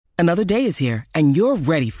Another day is here, and you're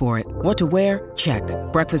ready for it. What to wear? Check.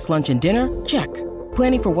 Breakfast, lunch, and dinner? Check.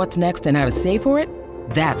 Planning for what's next and how to save for it?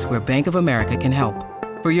 That's where Bank of America can help.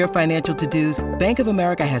 For your financial to-dos, Bank of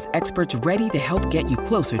America has experts ready to help get you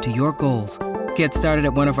closer to your goals. Get started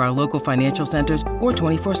at one of our local financial centers or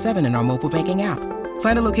 24/7 in our mobile banking app.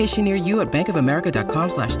 Find a location near you at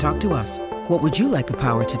bankofamerica.com/talktous. What would you like the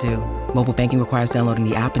power to do? Mobile banking requires downloading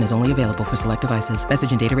the app and is only available for select devices.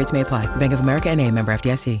 Message and data rates may apply. Bank of America N.A., member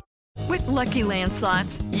FDIC. With Lucky Land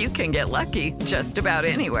Slots, you can get lucky just about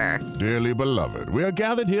anywhere. Dearly beloved, we are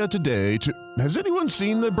gathered here today to... Has anyone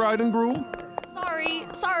seen the bride and groom?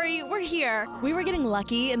 Sorry, we're here. We were getting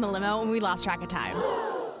lucky in the limo and we lost track of time.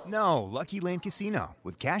 No, Lucky Land Casino,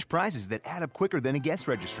 with cash prizes that add up quicker than a guest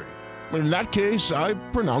registry. In that case, I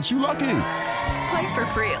pronounce you lucky. Play for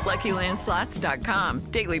free at LuckyLandSlots.com.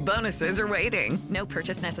 Daily bonuses are waiting. No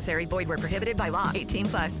purchase necessary. Void where prohibited by law.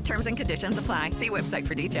 18+. Terms and conditions apply. See website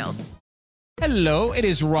for details. Hello, it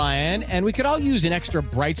is Ryan, and we could all use an extra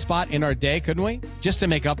bright spot in our day, couldn't we? Just to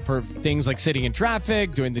make up for things like sitting in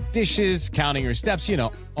traffic, doing the dishes, counting your steps, you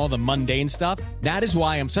know, all the mundane stuff. That is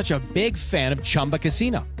why I'm such a big fan of Chumba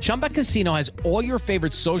Casino. Chumba Casino has all your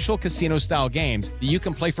favorite social casino-style games that you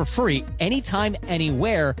can play for free anytime,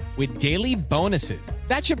 anywhere with daily bonuses.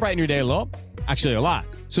 That should brighten your day a little. Actually, a lot.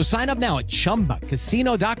 So sign up now at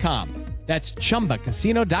ChumbaCasino.com. That's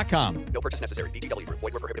ChumbaCasino.com. No purchase necessary. VGW Group.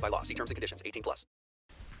 Void where prohibited by law. See terms and conditions. 18+.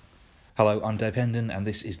 Hello, I'm Dave Hendon, and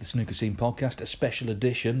this is the Snooker Scene Podcast, a special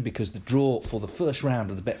edition because the draw for the first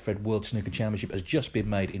round of the Betfred World Snooker Championship has just been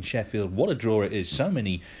made in Sheffield. What a draw it is. So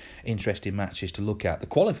many interesting matches to look at. The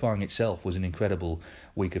qualifying itself was an incredible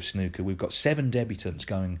week of snooker. We've got 7 debutants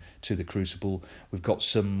going to the Crucible. We've got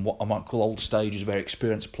some, what I might call old stagers, very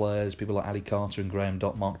experienced players, people like Ali Carter and Graham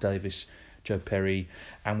Dott, Mark Davis, Joe Perry,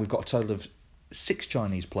 and we've got a total of 6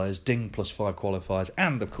 Chinese players, Ding plus 5 qualifiers,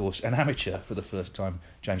 and of course an amateur for the first time,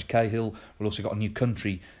 James Cahill. We've also got a new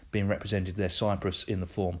country being represented there, Cyprus, in the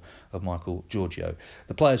form of Michael Giorgio.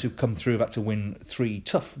 The players who've come through have had to win 3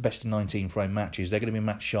 tough best of 19 frame matches. They're going to be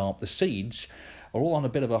match sharp. The seeds are all on a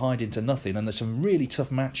bit of a hide into nothing, and there's some really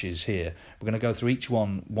tough matches here. We're going to go through each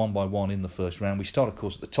one by one in the first round. We start, of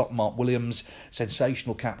course, at the top. Mark Williams,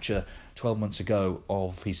 sensational capture 12 months ago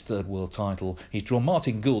of his 3rd world title. He's drawn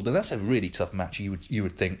Martin Gould, and that's a really tough match, you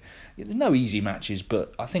would think. There's no easy matches,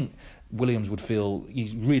 but I think Williams would feel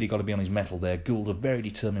he's really got to be on his mettle there. Gould, a very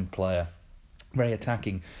determined player, very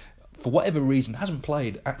attacking. For whatever reason, hasn't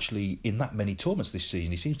played actually in that many tournaments this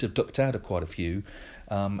season. He seems to have ducked out of quite a few,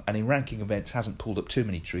 and in ranking events hasn't pulled up too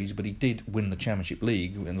many trees, but he did win the Championship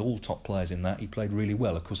League, and all top players in that, he played really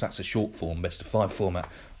well. Of course, that's a short form, best of 5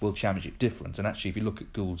 format, World Championship difference, and actually if you look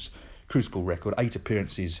at Gould's Crucible record, 8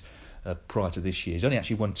 appearances prior to this year. He's only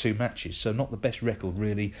actually won 2 matches, so not the best record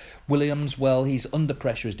really. Williams, well, he's under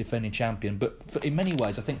pressure as defending champion, but in many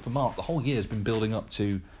ways, I think for Mark, the whole year has been building up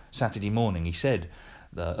to Saturday morning. He said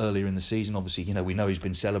earlier in the season, obviously, you know, we know he's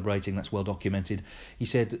been celebrating, that's well documented. He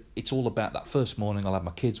said, it's all about that first morning, I'll have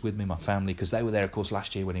my kids with me, my family, because they were there, of course,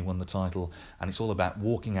 last year when he won the title, and it's all about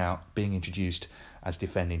walking out, being introduced as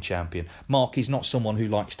defending champion. Mark is not someone who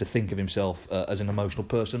likes to think of himself as an emotional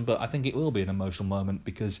person, but I think it will be an emotional moment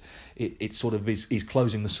because it sort of is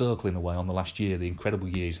closing the circle in a way on the last year, the incredible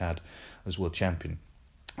year he's had as world champion.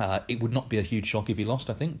 It would not be a huge shock if he lost,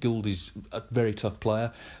 I think. Gould is a very tough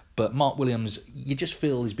player, but Mark Williams, you just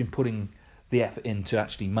feel he's been putting the effort in to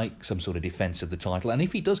actually make some sort of defence of the title. And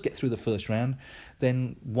if he does get through the first round,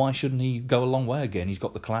 then why shouldn't he go a long way again? He's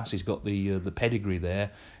got the class, he's got the pedigree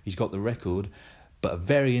there, he's got the record. But a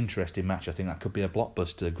very interesting match. I think that could be a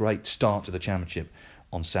blockbuster. A great start to the championship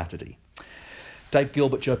on Saturday. Dave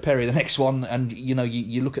Gilbert, Joe Perry, the next one, and you know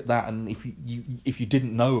you look at that, and if you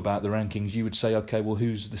didn't know about the rankings, you would say, okay, well,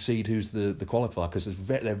 who's the seed, who's the qualifier? Because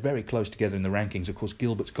they're very close together in the rankings. Of course,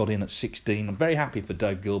 Gilbert's got in at 16. I'm very happy for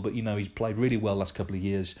Dave Gilbert. You know, he's played really well the last couple of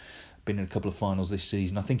years, been in a couple of finals this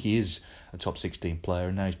season. I think he is a top 16 player,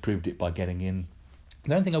 and now he's proved it by getting in.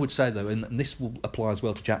 The only thing I would say, though, and this will apply as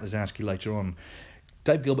well to Jack Lisowski later on,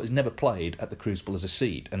 Dave Gilbert has never played at the Crucible as a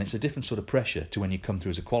seed, and it's a different sort of pressure to when you come through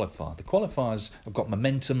as a qualifier. The qualifiers have got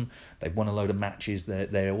momentum, they've won a load of matches,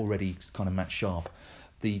 they're already kind of match sharp.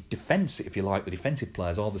 The defence, if you like, the defensive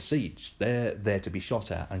players are the seeds. They're there to be shot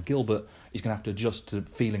at, and Gilbert is going to have to adjust to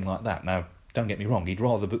feeling like that. Now, don't get me wrong, he'd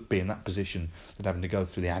rather be in that position than having to go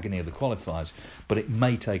through the agony of the qualifiers, but it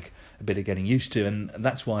may take a bit of getting used to, and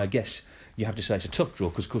that's why I guess you have to say it's a tough draw,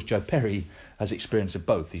 because of course Joe Perry has experience of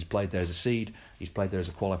both. He's played there as a seed, he's played there as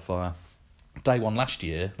a qualifier. Day one last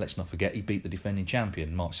year, let's not forget, he beat the defending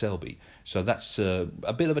champion, Mark Selby. So that's a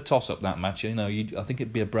bit of a toss-up, that match. You know, I think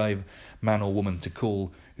it'd be a brave man or woman to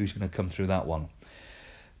call who's going to come through that one.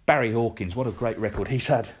 Barry Hawkins, what a great record he's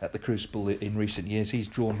had at the Crucible in recent years. He's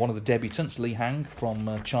drawn one of the debutants, Li Hang,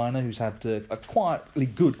 from China, who's had a quietly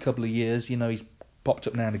good couple of years. You know, he's popped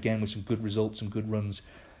up now and again with some good results, some good runs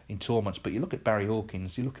in tournaments. But you look at Barry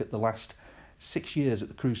Hawkins, you look at the last 6 years at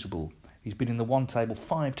the Crucible, he's been in the one table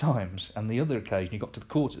 5 times, and the other occasion he got to the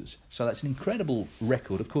quarters. So that's an incredible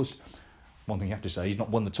record. Of course, one thing you have to say, he's not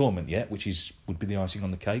won the tournament yet, which would be the icing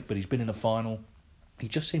on the cake, but he's been in a final. He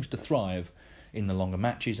just seems to thrive in the longer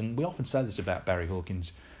matches, and we often say this about Barry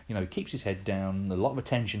Hawkins. You know, he keeps his head down, a lot of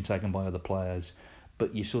attention taken by other players,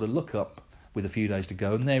 but you sort of look up with a few days to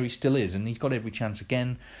go, and there he still is, and he's got every chance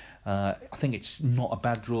again. I think it's not a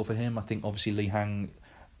bad draw for him. I think obviously Li Hang,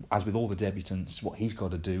 as with all the debutants, what he's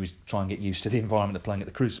got to do is try and get used to the environment of playing at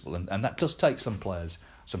the Crucible, and that does take some players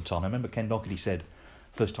some time. I remember Ken Doherty said,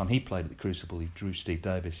 first time he played at the Crucible, he drew Steve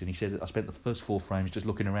Davis, and he said, I spent the first 4 frames just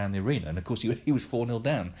looking around the arena, and of course he was 4-0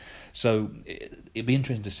 down. So it'd be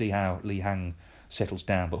interesting to see how Li Hang settles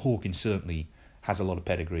down, but Hawkins certainly has a lot of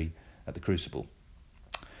pedigree at the Crucible.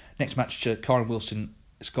 Next match, Kyren Wilson,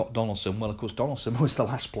 Scott Donaldson. Well, of course, Donaldson was the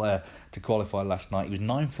last player to qualify last night. He was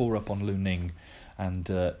 9-4 up on Lu Ning,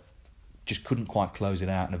 and just couldn't quite close it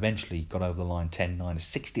out, and eventually got over the line 10-9, a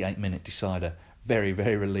 68-minute decider. Very,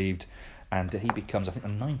 very relieved. And he becomes, I think,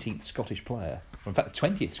 the 19th Scottish player, or in fact the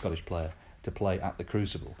 20th Scottish player to play at the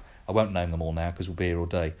Crucible. I won't name them all now because we'll be here all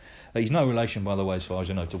day. He's no relation, by the way, as far as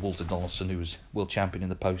I know, to Walter Donaldson, who was world champion in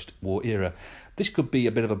the post-war era. This could be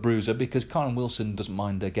a bit of a bruiser because Kyren Wilson doesn't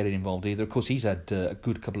mind getting involved either. Of course, he's had a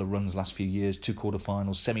good couple of runs the last few years, 2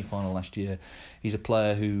 quarterfinals, semi-final last year. He's a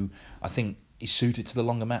player who I think is suited to the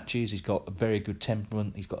longer matches. He's got a very good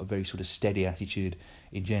temperament. He's got a very sort of steady attitude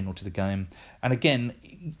in general to the game. And again,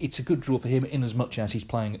 it's a good draw for him in as much as he's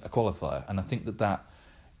playing a qualifier. And I think that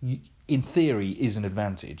in theory is an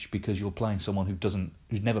advantage because you're playing someone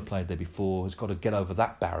who's never played there before, has got to get over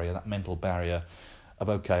that barrier, that mental barrier of,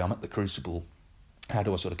 okay, I'm at the Crucible, how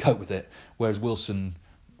do I sort of cope with it? Whereas Wilson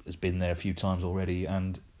has been there a few times already,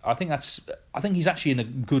 and I think he's actually in a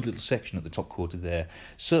good little section at the top quarter there.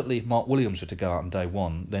 Certainly, if Mark Williams were to go out on day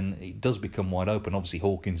one, then it does become wide open. Obviously,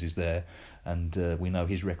 Hawkins is there, and we know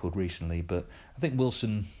his record recently. But I think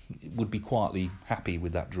Wilson would be quietly happy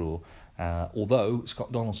with that draw. Although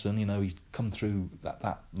Scott Donaldson, you know, he's come through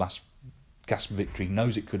that last gasp victory,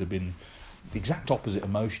 knows it could have been the exact opposite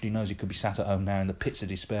emotion. He knows he could be sat at home now in the pits of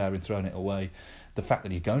despair and throwing it away. The fact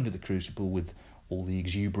that he's going to the Crucible with all the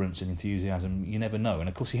exuberance and enthusiasm, you never know. And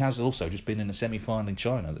of course he has also just been in a semi-final in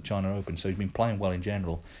China, the China Open, so he's been playing well in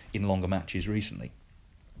general in longer matches recently.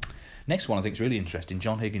 Next one I think is really interesting,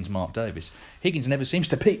 John Higgins, Mark Davis. Higgins never seems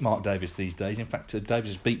to beat Mark Davis these days. In fact, Davis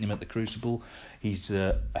has beaten him at the Crucible. He's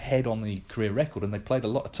ahead on the career record, and they played a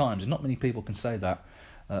lot of times. And not many people can say that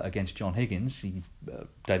against John Higgins.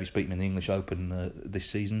 Davis beat him in the English Open this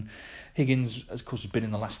season. Higgins, of course, has been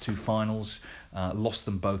in the last 2 finals, lost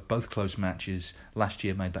them both close matches. Last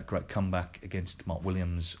year made that great comeback against Mark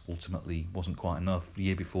Williams, ultimately wasn't quite enough. The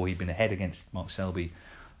year before he'd been ahead against Mark Selby,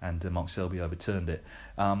 and Mark Selby overturned it.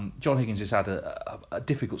 John Higgins has had a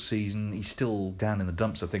difficult season. He's still down in the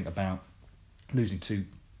dumps, I think, about losing 2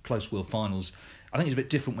 close world finals. I think it's a bit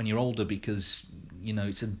different when you're older because, you know,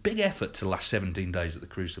 it's a big effort to last 17 days at the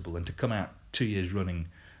Crucible and to come out 2 years running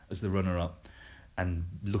as the runner-up and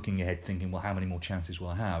looking ahead thinking, well, how many more chances will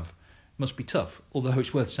I have? Must be tough. Although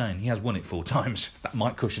it's worth saying, he has won it 4 times. That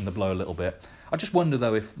might cushion the blow a little bit. I just wonder,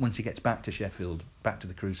 though, if once he gets back to Sheffield, back to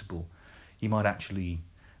the Crucible, he might actually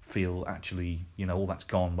feel, you know, all that's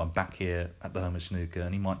gone, I'm back here at the home of snooker,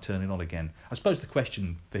 and he might turn it on again. I suppose the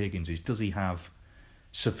question for Higgins is, does he have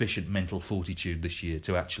sufficient mental fortitude this year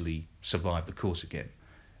to actually survive the course again?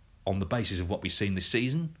 On the basis of what we've seen this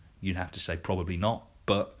season, you'd have to say probably not,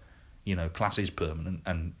 but, you know, class is permanent,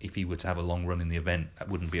 and if he were to have a long run in the event, that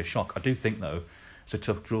wouldn't be a shock. I do think, though, it's a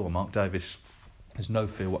tough draw. Mark Davis has no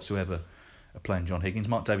fear whatsoever of playing John Higgins.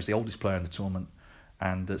 Mark Davis, the oldest player in the tournament,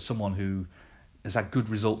 and someone who has had good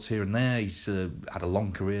results here and there. He's had a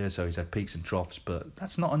long career, so he's had peaks and troughs, but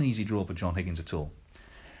that's not an easy draw for John Higgins at all.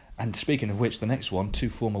 And speaking of which, the next one, 2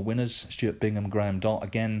 former winners, Stuart Bingham, Graham Dott.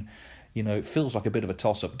 Again, you know, it feels like a bit of a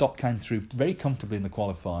toss-up. Dott came through very comfortably in the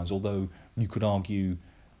qualifiers, although you could argue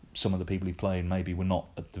some of the people he played maybe were not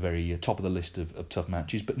at the very top of the list of tough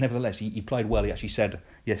matches, but nevertheless, he played well. He actually said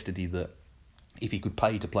yesterday that if he could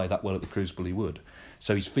pay to play that well at the Crucible, he would.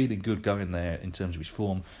 So he's feeling good going there in terms of his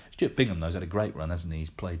form. Stuart Bingham, though, has had a great run, hasn't he? He's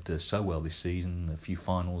played so well this season. A few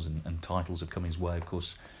finals and titles have come his way. Of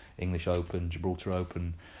course, English Open, Gibraltar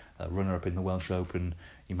Open, runner-up in the Welsh Open.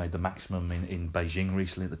 He made the maximum in Beijing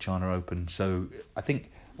recently at the China Open. So I think,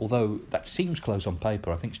 although that seems close on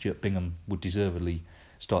paper, I think Stuart Bingham would deservedly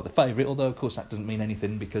start the favourite, although of course that doesn't mean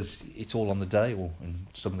anything because it's all on the day, or in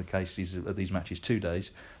some of the cases of these matches 2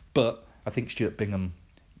 days. But I think Stuart Bingham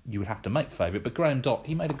you would have to make favourite. But Graham Dott,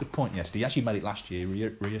 he made a good point yesterday. He actually made it last year,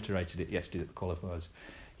 reiterated it yesterday at the qualifiers.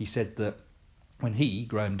 He said that when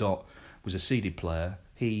Graham Dott, was a seeded player,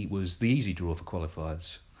 he was the easy draw for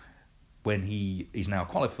qualifiers. When he's now a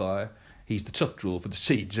qualifier, he's the tough draw for the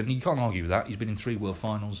seeds, and you can't argue with that. He's been in 3 World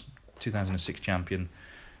Finals, 2006 champion.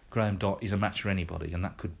 Graham Dott is a match for anybody, and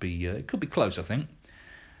that could be close, I think.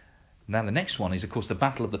 Now the next one is, of course, the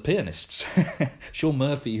battle of the pianists. Shaun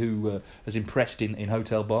Murphy, who has impressed in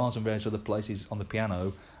hotel bars and various other places on the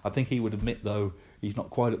piano, I think he would admit, though, he's not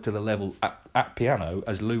quite up to the level at piano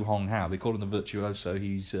as Lu Honghao. They call him the virtuoso.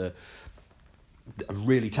 He's a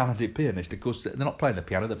really talented pianist. Of course, they're not playing the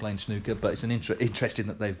piano, they're playing snooker, but it's interesting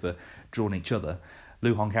that they've drawn each other.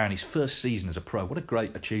 Lu Honghao in his first season as a pro, what a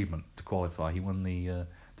great achievement to qualify. He won the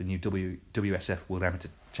new WSF World Amateur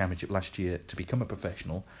Championship last year to become a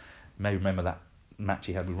professional. You may remember that match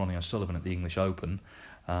he had with Ronnie O'Sullivan at the English Open.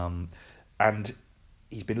 And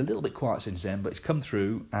he's been a little bit quiet since then, but he's come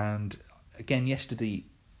through. And again, yesterday,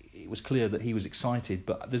 it was clear that he was excited.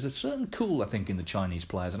 But there's a certain cool, I think, in the Chinese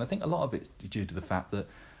players. And I think a lot of it is due to the fact that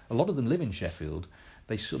a lot of them live in Sheffield.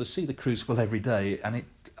 They sort of see the Crucible every day. And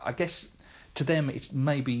I guess to them, it's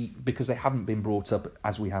maybe because they haven't been brought up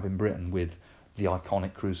as we have in Britain with the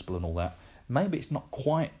iconic Crucible and all that. Maybe it's not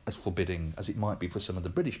quite as forbidding as it might be for some of the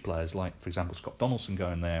British players, like, for example, Scott Donaldson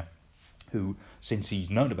going there, who, since he's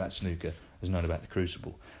known about snooker, has known about the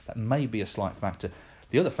Crucible. That may be a slight factor.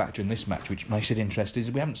 The other factor in this match, which makes it interesting,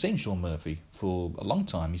 is we haven't seen Shaun Murphy for a long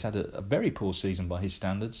time. He's had a very poor season by his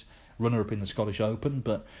standards, runner-up in the Scottish Open,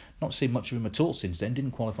 but not seen much of him at all since then.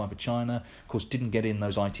 Didn't qualify for China. Of course, didn't get in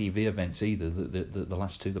those ITV events either, the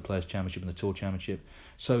last two, the Players' Championship and the Tour Championship.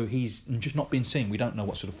 So he's just not been seen. We don't know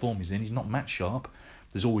what sort of form he's in. He's not match sharp.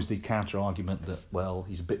 There's always the counter-argument that, well,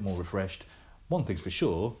 he's a bit more refreshed. One thing's for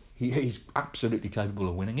sure, he's absolutely capable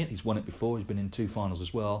of winning it. He's won it before. He's been in 2 finals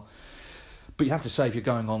as well. But you have to say, if you're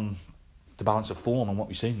going on the balance of form and what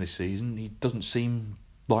we've seen this season, he doesn't seem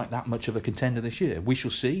like that much of a contender this year. We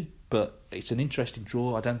shall see, but it's an interesting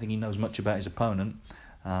draw. I don't think he knows much about his opponent.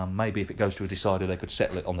 Maybe if it goes to a decider, they could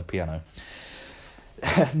settle it on the piano.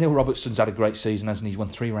 Neil Robertson's had a great season, hasn't he? He's won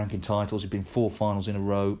 3 ranking titles. He's been 4 finals in a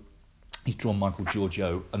row. He's drawn Michael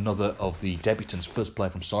Giorgio, another of the debutants, first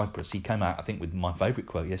player from Cyprus. He came out, I think, with my favourite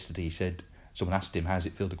quote yesterday. He said, someone asked him, how's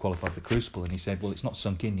it feel to qualify for the Crucible? And he said, well, it's not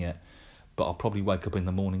sunk in yet, but I'll probably wake up in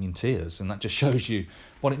the morning in tears. And that just shows you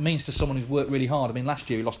what it means to someone who's worked really hard. I mean, last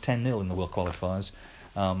year he lost 10-0 in the World Qualifiers.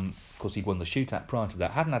 Of course, he'd won the shootout prior to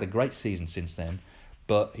that. Hadn't had a great season since then,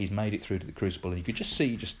 but he's made it through to the Crucible. And you could just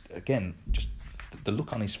see, the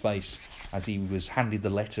look on his face as he was handed the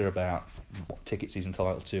letter about what tickets he's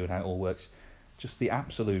entitled to and how it all works. Just the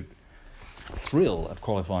absolute thrill of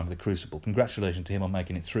qualifying for the Crucible. Congratulations to him on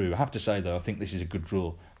making it through. I have to say, though, I think this is a good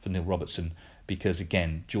draw for Neil Robertson because,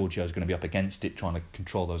 again, Giorgio's going to be up against it, trying to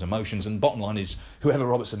control those emotions. And bottom line is, whoever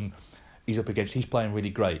Robertson is up against, he's playing really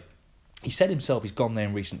great. He said himself he's gone there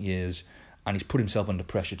in recent years and he's put himself under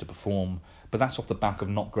pressure to perform, but that's off the back of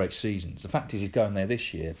not great seasons. The fact is he's going there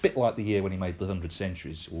this year, a bit like the year when he made the 100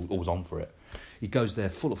 centuries, or was on for it. He goes there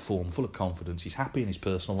full of form, full of confidence. He's happy in his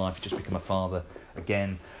personal life. He's just become a father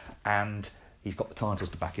again, and he's got the titles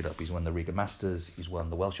to back it up. He's won the Riga Masters, he's won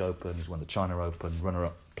the Welsh Open, he's won the China Open,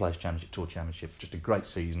 runner-up, Players' Championship, Tour Championship. Just a great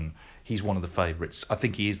season. He's one of the favourites. I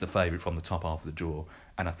think he is the favourite from the top half of the draw,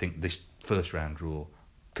 and I think this first round draw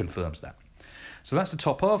confirms that. So that's the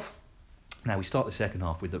top half. Now we start the second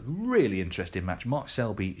half with a really interesting match. Mark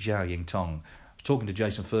Selby, Zhao Yingtong. I was talking to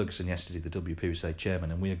Jason Ferguson yesterday, the WPSA chairman,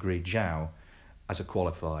 and we agreed Zhao, as a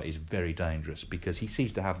qualifier, is very dangerous because he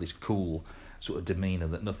seems to have this cool sort of demeanour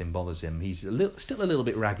that nothing bothers him. He's still a little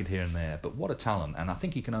bit ragged here and there, but what a talent, and I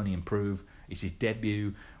think he can only improve. It's his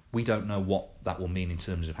debut. We don't know what that will mean in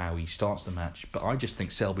terms of how he starts the match, but I just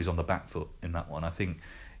think Selby's on the back foot in that one. I think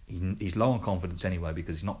he's low on confidence anyway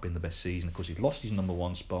because he's not been the best season. Of course, he's lost his number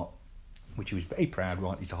 1 spot, which he was very proud,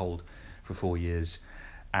 rightly, to hold for 4 years.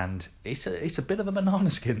 And it's a bit of a banana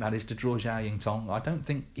skin, that is, to draw Zhao Yingtong. I don't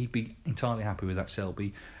think he'd be entirely happy with that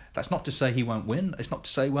Selby. That's not to say he won't win. It's not to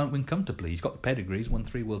say he won't win comfortably. He's got the pedigree. He's won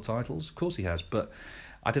 3 world titles. Of course he has. But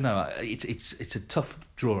I don't know. It's a tough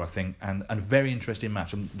draw, I think, and a very interesting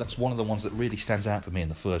match. And that's one of the ones that really stands out for me in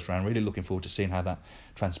the first round. Really looking forward to seeing how that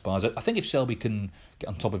transpires. I think if Selby can get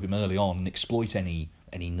on top of him early on and exploit any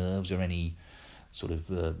nerves or any sort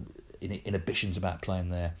of inhibitions about playing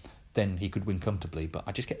there, then he could win comfortably. But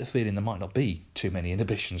I just get the feeling there might not be too many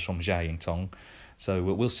inhibitions from Zhao Yingtong. So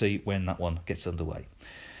we'll see when that one gets underway.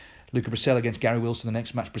 Luca Brecel against Gary Wilson the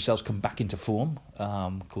next match. Brecel's come back into form.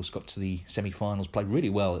 Of course, got to the semi-finals, played really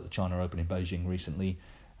well at the China Open in Beijing recently,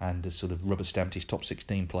 and has sort of rubber-stamped his top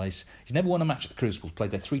 16 place. He's never won a match at the Crucible.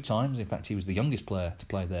 Played there 3 times. In fact, he was the youngest player to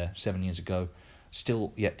play there 7 years ago.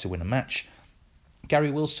 Still yet to win a match. Gary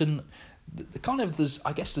Wilson, there's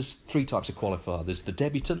 3 types of qualifier. There's the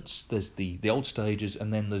debutants, there's the old stagers,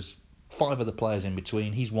 and then there's 5 other players in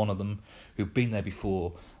between. He's one of them who've been there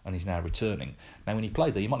before and he's now returning. Now, when he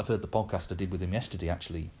played there, you might have heard the podcast I did with him yesterday,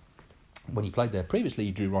 actually. When he played there previously,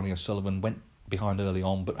 he drew Ronnie O'Sullivan, went behind early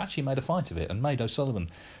on, but actually made a fight of it and made O'Sullivan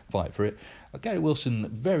fight for it. Gary Wilson,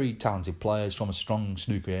 very talented player, is from a strong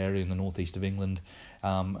snooker area in the northeast of England.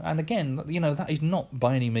 And again, that is not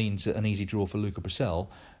by any means an easy draw for Luca Brecel.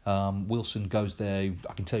 Wilson goes there,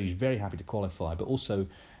 I can tell you, he's very happy to qualify, but also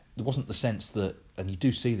there wasn't the sense that, and you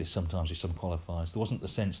do see this sometimes with some qualifiers, there wasn't the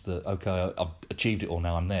sense that, okay, I've achieved it all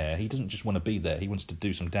now, I'm there. He doesn't just want to be there, he wants to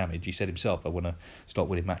do some damage. He said himself, I want to start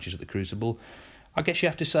winning matches at the Crucible. I guess you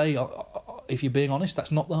have to say, if you're being honest,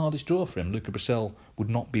 that's not the hardest draw for him. Luca Brecel would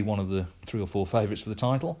not be one of the 3 or 4 favourites for the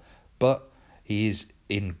title, but he is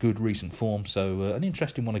in good recent form, so an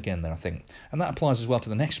interesting one again there, I think. And that applies as well to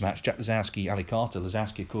the next match, Jack Lisowski, Ali Carter.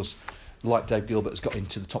 Lisowski, of course, like Dave Gilbert, has got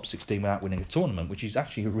into the top 16 without winning a tournament, which is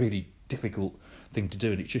actually a really difficult thing to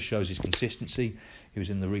do, and it just shows his consistency. He was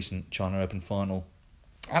in the recent China Open final.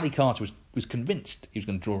 Ali Carter was convinced he was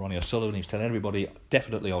going to draw Ronnie O'Sullivan. He was telling everybody,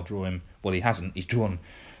 definitely I'll draw him. Well, he hasn't. He's drawn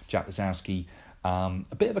Jack Lisowski.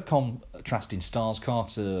 A bit of a contrast in styles.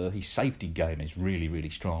 Carter, his safety game is really,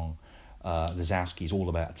 really strong. Lisowski is all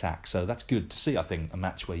about attack. So that's good to see, I think, a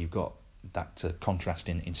match where you've got that contrast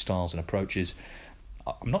in styles and approaches.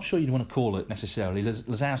 I'm not sure you'd want to call it necessarily.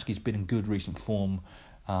 Lisowski's been in good recent form,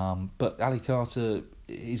 but Ali Carter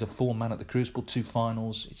is a form man at the Crucible, 2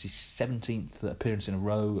 finals. It's his 17th appearance in a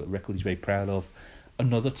row, a record he's very proud of.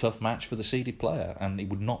 Another tough match for the seeded player, and it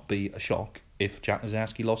would not be a shock if Jack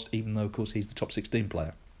Lisowski lost, even though, of course, he's the top 16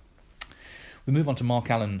 player. We move on to Mark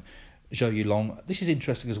Allen, Zhou Yulong. This is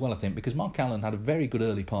interesting as well, I think, because Mark Allen had a very good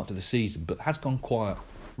early part of the season, but has gone quiet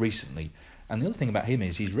recently. And the other thing about him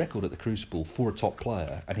is his record at the Crucible for a top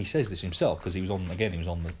player, and he says this himself because he was on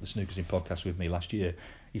the Snooker Scene podcast with me last year.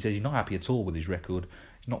 He says he's not happy at all with his record.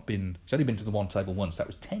 He's only been to the one table once. That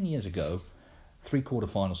was 10 years ago. 3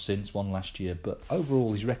 quarterfinals since, one last year. But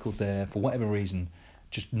overall, his record there, for whatever reason,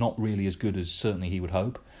 just not really as good as certainly he would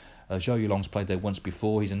hope. Zhou Yulong's played there once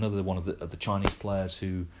before. He's another one of the Chinese players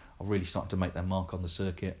who are really starting to make their mark on the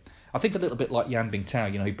circuit. I think a little bit like Yan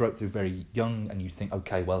Bingtao, he broke through very young, and you think,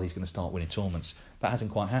 okay, well, he's going to start winning tournaments. That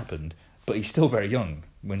hasn't quite happened, but he's still very young,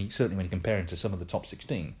 certainly when you compare him to some of the top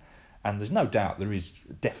 16. And there's no doubt there is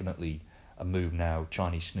definitely a move now,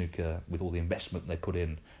 Chinese snooker, with all the investment they put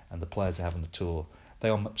in and the players they have on the tour. They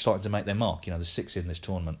are starting to make their mark. There's 6 in this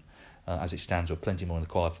tournament as it stands, or plenty more in the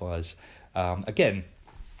qualifiers. Again,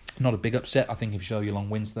 not a big upset, I think, if Zhou Yulong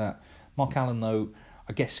wins that. Mark Allen, though,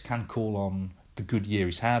 I guess can call on the good year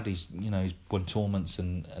he's had. He's won tournaments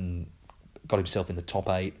and got himself in the top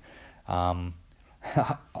 8.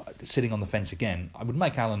 Sitting on the fence again, I would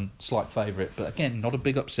make Allen slight favourite, but again, not a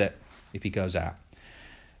big upset if he goes out.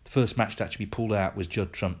 The first match to actually be pulled out was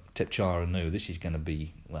Judd Trump, Thepchaiya Nu. This is going to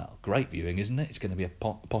be, great viewing, isn't it? It's going to be a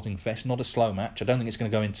potting fest, not a slow match. I don't think it's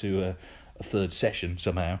going to go into a third session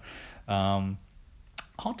somehow.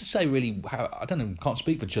 Hard to say really how, I don't know, can't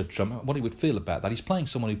speak for Judd Trump, what he would feel about that. He's playing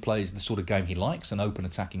someone who plays the sort of game he likes, an open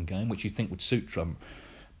attacking game, which you think would suit Trump.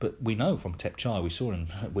 But we know from Thepchaiya, we saw him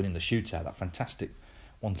winning the shootout, that fantastic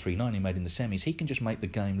 139 he made in the semis. He can just make the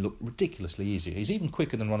game look ridiculously easy. He's even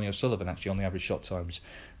quicker than Ronnie O'Sullivan, actually, on the average shot times.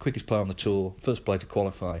 Quickest player on the tour, first player to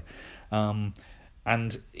qualify. And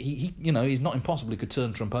he he's not impossible. He could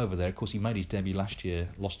turn Trump over there. Of course, he made his debut last year,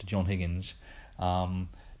 lost to John Higgins.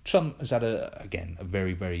 Trump has had a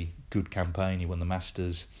very, very good campaign. He won the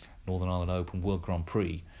Masters, Northern Ireland Open, World Grand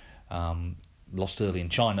Prix. Lost early in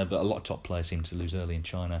China, but a lot of top players seem to lose early in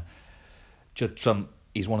China. Judd Trump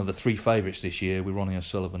is one of the 3 favourites this year with Ronnie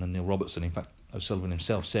O'Sullivan and Neil Robertson. In fact, O'Sullivan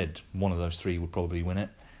himself said one of those 3 would probably win it.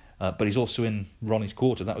 But he's also in Ronnie's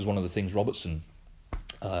quarter. That was one of the things Robertson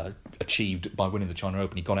achieved by winning the China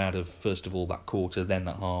Open. He got out of, first of all, that quarter, then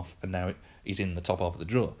that half, and now he's in the top half of the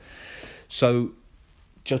draw. So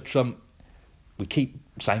Judd Trump, we keep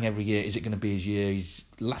saying every year, is it going to be his year?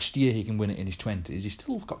 Last year he can win it in his 20s. He's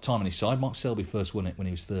still got time on his side. Mark Selby first won it when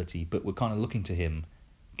he was 30, but we're kind of looking to him.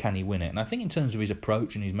 Can he win it? And I think in terms of his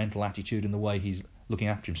approach and his mental attitude and the way he's looking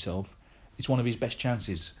after himself, it's one of his best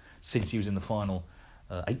chances since he was in the final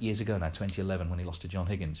 8 years ago now, 2011, when he lost to John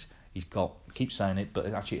Higgins. Keep saying it, but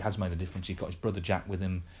actually it has made a difference. He's got his brother Jack with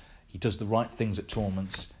him. He does the right things at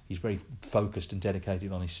tournaments. He's very focused and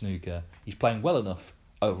dedicated on his snooker. He's playing well enough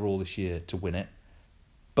overall this year to win it.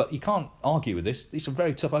 But you can't argue with this. It's a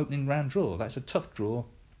very tough opening round draw. That's a tough draw.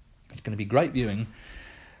 It's going to be great viewing.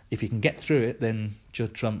 If he can get through it, then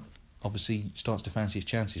Judd Trump obviously starts to fancy his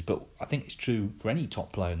chances. But I think it's true for any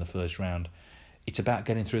top player in the first round. It's about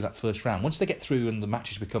getting through that first round. Once they get through and the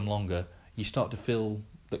matches become longer, you start to feel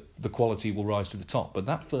that the quality will rise to the top. But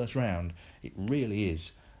that first round, it really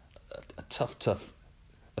is a tough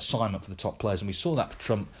assignment for the top players. And we saw that for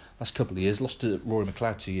Trump last couple of years. Lost to Rory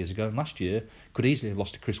McIlroy 2 years ago. And last year, could easily have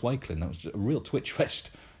lost to Chris Wakelin. That was a real twitch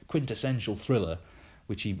fest, quintessential thriller,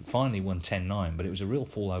 which he finally won 10-9. But it was a real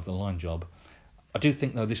fall over the line job. I do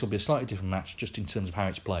think, though, this will be a slightly different match just in terms of how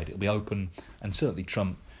it's played. It'll be open, and certainly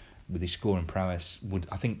Trump, with his scoring prowess, would,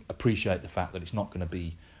 I think, appreciate the fact that it's not going to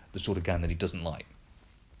be the sort of game that he doesn't like.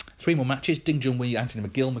 3 more matches. Ding Junhui, Anthony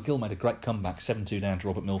McGill. McGill made a great comeback, 7-2 down to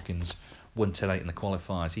Robert Milkins, 1-10-8 in the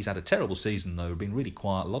qualifiers. He's had a terrible season, though, been really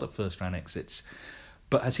quiet, a lot of first-round exits.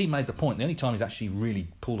 But as he made the point, the only time he's actually really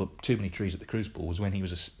pulled up too many trees at the Crucible was when he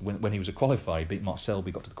was a qualifier. He beat Mark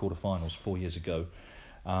Selby, got to the quarterfinals 4 years ago.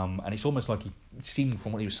 And it's almost like, he seemed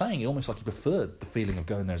from what he was saying, almost like he preferred the feeling of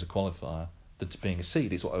going there as a qualifier than to being a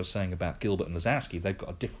seed. It's what I was saying about Gilbert and Lazowski. They've got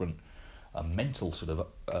a different mental sort of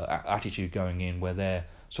attitude going in, where they're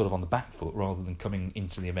sort of on the back foot rather than coming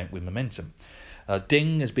into the event with momentum.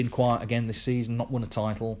 Ding has been quiet again this season, not won a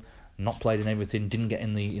title, not played in everything, didn't get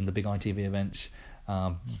in the big ITV events,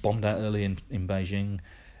 bombed out early in Beijing.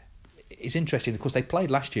 It's interesting, of course, they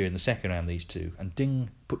played last year in the second round, these two, and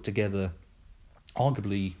Ding put together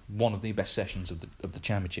arguably one of the best sessions of the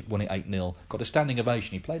championship, won it 8-0, got a standing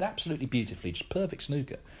ovation. He played absolutely beautifully, just perfect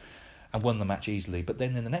snooker, and won the match easily. But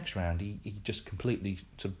then in the next round, he just completely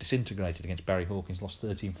sort of disintegrated against Barry Hawkins, lost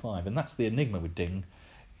 13-5. And that's the enigma with Ding,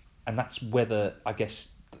 and that's whether, I guess,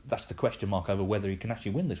 that's the question mark over whether he can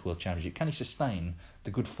actually win this World Championship. Can he sustain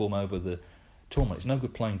the good form over the tournament? It's no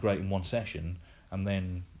good playing great in one session and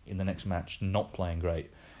then in the next match not playing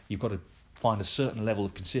great. You've got to find a certain level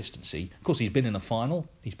of consistency. Of course, he's been in a final,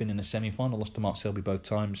 he's been in a semi-final, lost to Mark Selby both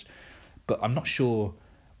times, but I'm not sure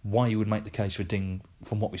why you would make the case for Ding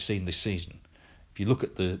from what we've seen this season. If you look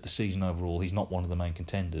at the season overall, he's not one of the main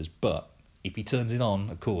contenders, but if he turns it on,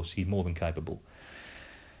 of course, he's more than capable.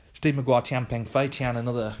 Steve Maguire, Tianpeng Fei, Tian,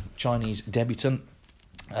 another Chinese debutant.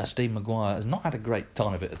 Steve Maguire has not had a great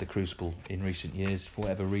time of it at the Crucible in recent years. For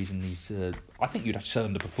whatever reason, I think you'd have to say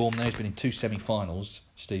underperformed there. He's been in 2 semi-finals,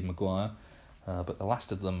 Steve Maguire, but the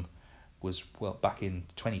last of them was, well, back in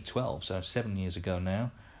 2012, so 7 years ago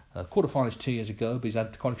now. Quarterfinals 2 years ago, but he's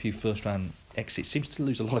had quite a few first-round exits. Seems to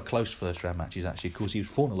lose a lot of close first-round matches, actually. Of course, he was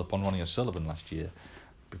 4-0 up on Ronnie O'Sullivan last year,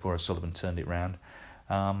 before O'Sullivan turned it round.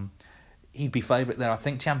 He'd be favourite there, I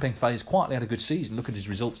think. Tianpeng Fei has quietly had a good season. Look at his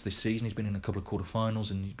results this season. He's been in a couple of quarterfinals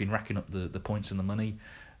and he's been racking up the points and the money.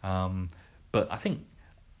 But I think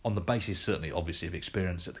on the basis, certainly, obviously, of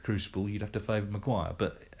experience at the Crucible, you'd have to favour Maguire.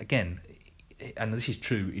 But again, and this is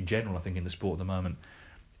true in general, I think, in the sport at the moment,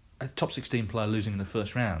 a top 16 player losing in the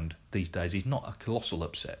first round these days is not a colossal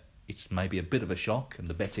upset. It's maybe a bit of a shock, and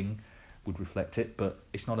the betting would reflect it, but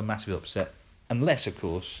it's not a massive upset. Unless, of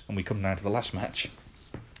course, and we come down to the last match,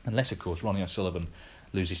 unless, of course, Ronnie O'Sullivan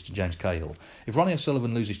loses to James Cahill. If Ronnie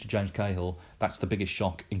O'Sullivan loses to James Cahill, that's the biggest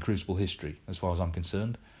shock in Crucible history, as far as I'm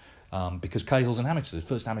concerned, because Cahill's an amateur, the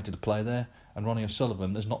first amateur to play there, and Ronnie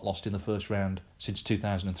O'Sullivan has not lost in the first round since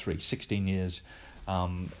 2003, 16 years.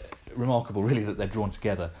 Remarkable, really, that they're drawn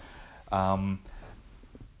together.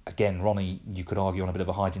 Again, Ronnie, you could argue on a bit of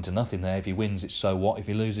a height into nothing there. If he wins, it's so what. If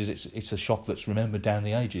he loses, it's a shock that's remembered down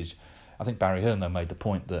the ages. I think Barry Hearn, though, made the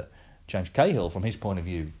point that James Cahill, from his point of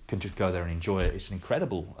view, can just go there and enjoy it. It's an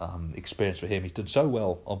incredible experience for him. He's done so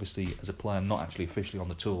well, obviously, as a player, not actually officially on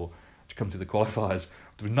the tour, to come through the qualifiers.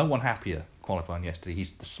 There was no one happier qualifying yesterday.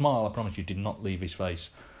 The smile, I promise you, did not leave his face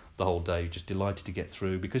the whole day. Just delighted to get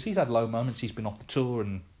through, because he's had low moments. He's been off the tour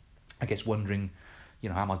and, I guess, wondering,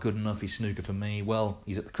 am I good enough? Is snooker for me? Well,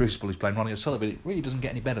 he's at the Crucible, he's playing Ronnie O'Sullivan. It really doesn't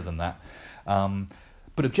get any better than that.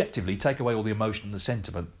 But objectively, take away all the emotion and the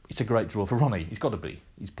sentiment, it's a great draw for Ronnie. He's got to be.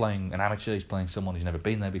 He's playing an amateur, he's playing someone who's never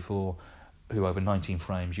been there before, who over 19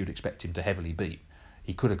 frames you'd expect him to heavily beat.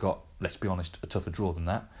 He could have got, let's be honest, a tougher draw than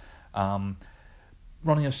that.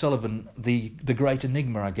 Ronnie O'Sullivan, the great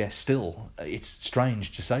enigma, I guess, still. It's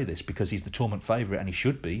strange to say this because he's the tournament favourite and he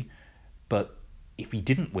should be, but if he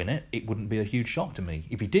didn't win it, it wouldn't be a huge shock to me.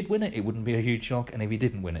 If he did win it, it wouldn't be a huge shock, and if he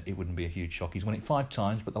didn't win it, it wouldn't be a huge shock. He's won it 5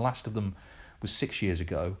 times, but the last of them was 6 years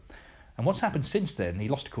ago. And what's happened since then, he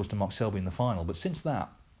lost, of course, to Mark Selby in the final, but since that,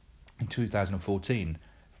 in 2014,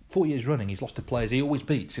 4 years running, he's lost to players he always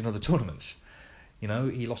beats in other tournaments. You know,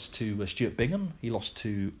 he lost to Stuart Bingham, he lost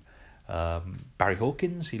to Barry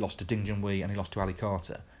Hawkins, he lost to Ding Junhui, and he lost to Ali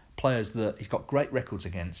Carter. Players that he's got great records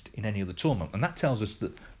against in any other tournament. And that tells us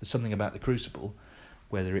that there's something about the Crucible,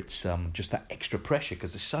 whether it's just that extra pressure,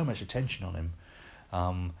 because there's so much attention on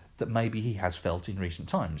him, that maybe he has felt in recent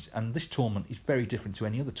times. And this tournament is very different to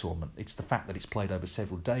any other tournament. It's the fact that it's played over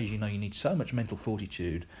several days. You know, you need so much mental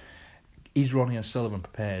fortitude. Is Ronnie O'Sullivan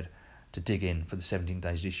prepared to dig in for the 17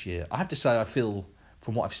 days this year? I have to say, I feel,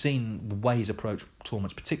 from what I've seen, the way he's approached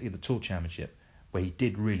tournaments, particularly the Tour Championship, where he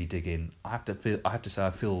did really dig in, I have to say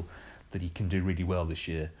I feel that he can do really well this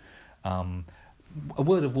year. A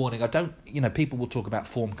word of warning, people will talk about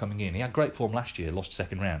form coming in. He had great form last year, lost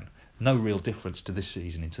second round. No real difference to this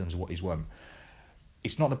season in terms of what he's won.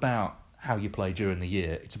 It's not about how you play during the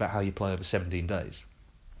year, it's about how you play over 17 days.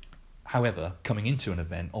 However, coming into an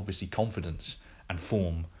event, obviously confidence and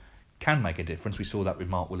form can make a difference. We saw that with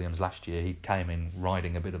Mark Williams last year. He came in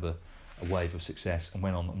riding a bit of a wave of success and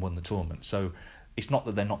went on and won the tournament. So it's not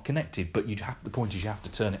that they're not connected, but the point is you have to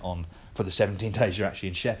turn it on for the 17 days you're actually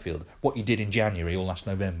in Sheffield. What you did in January or last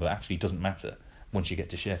November actually doesn't matter once you get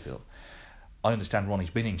to Sheffield. I understand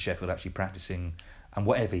Ronnie's been in Sheffield actually practising, and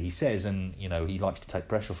whatever he says, and you know, he likes to take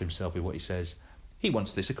pressure off himself with what he says. He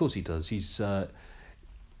wants this, of course he does. He's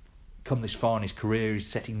come this far in his career, he's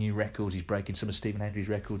setting new records, he's breaking some of Stephen Hendry's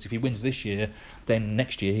records. If he wins this year, then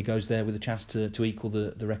next year he goes there with a chance to equal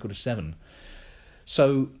the record of 7.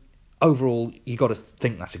 So overall, you've got to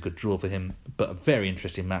think that's a good draw for him, but a very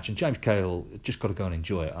interesting match. And James Cahill, just got to go and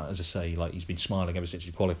enjoy it. As I say, like, he's been smiling ever since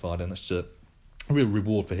he qualified, and that's a real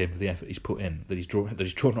reward for him for the effort he's put in, that he's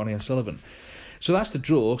drawn Ronnie O'Sullivan. So that's the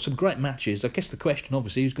draw. Some great matches. I guess the question,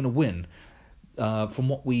 obviously, who's going to win? From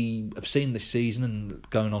what we have seen this season, and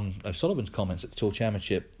going on O'Sullivan's comments at the Tour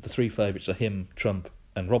Championship, the 3 favourites are him, Trump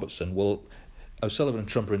and Robertson. Well, O'Sullivan and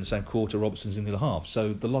Trump are in the same quarter, Robertson's in the other half.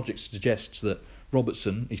 So the logic suggests that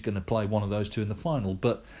Robertson is going to play one of those two in the final.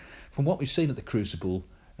 But from what we've seen at the Crucible,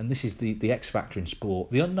 and this is the X factor in sport,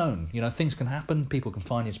 the unknown. You know, things can happen, people can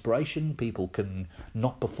find inspiration, people can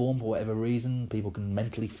not perform for whatever reason, people can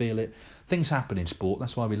mentally feel it. Things happen in sport,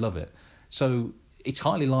 that's why we love it. So it's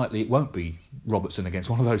highly likely it won't be Robertson against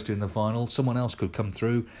one of those two in the final. Someone else could come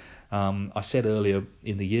through. I said earlier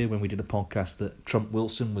in the year when we did a podcast that Trump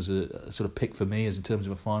Wilson was a sort of pick for me as in terms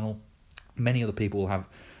of a final. Many other people will have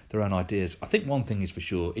their own ideas. I think one thing is for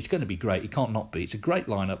sure, it's going to be great. It can't not be. It's a great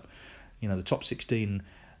lineup. You know, the top 16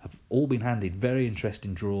 have all been handed very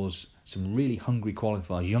interesting draws, some really hungry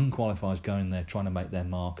qualifiers, young qualifiers going there trying to make their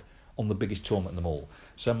mark on the biggest tournament of them all.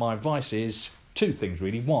 So my advice is 2 things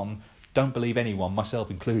really. 1, don't believe anyone, myself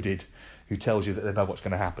included, who tells you that they know what's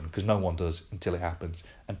going to happen, because no one does until it happens.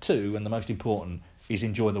 And 2, and the most important, is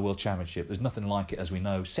enjoy the World Championship. There's nothing like it, as we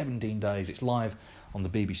know. 17 days, it's live on the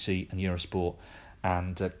BBC and Eurosport.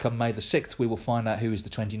 And come May the 6th, we will find out who is the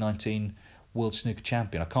 2019 World Snooker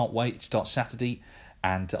Champion. I can't wait. It starts Saturday,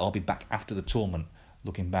 and I'll be back after the tournament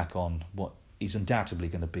looking back on what is undoubtedly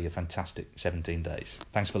going to be a fantastic 17 days.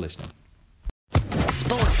 Thanks for listening.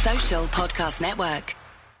 Sports Social Podcast Network.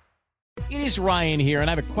 It is Ryan here,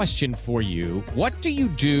 and I have a question for you. What do you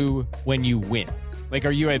do when you win? Like,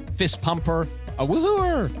 are you a fist pumper, a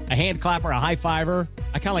woohooer, a hand clapper, a high fiver?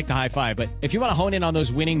 I kind of like the high five, but if you want to hone in on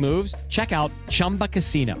those winning moves, check out Chumba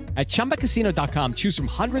Casino. At ChumbaCasino.com, choose from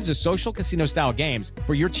hundreds of social casino-style games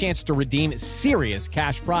for your chance to redeem serious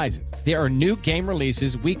cash prizes. There are new game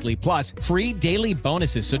releases weekly, plus free daily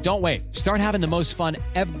bonuses. So don't wait. Start having the most fun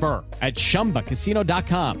ever at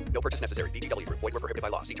ChumbaCasino.com. No purchase necessary. VGW. Void where prohibited by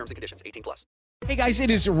law. See terms and conditions. 18+. Hey guys, it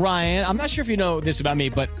is Ryan. I'm not sure if you know this about me,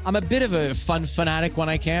 but I'm a bit of a fun fanatic when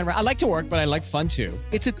I can. I like to work, but I like fun too.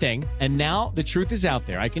 It's a thing. And now the truth is out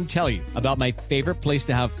there. I can tell you about my favorite place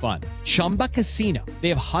to have fun. Chumba Casino. They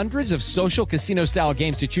have hundreds of social casino style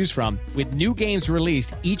games to choose from with new games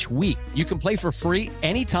released each week. You can play for free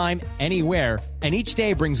anytime, anywhere. And each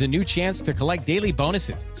day brings a new chance to collect daily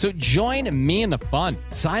bonuses. So join me in the fun.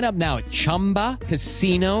 Sign up now at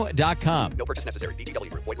ChumbaCasino.com. No purchase necessary.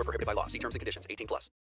 VGW. Void where prohibited by law. See terms and conditions. 18+.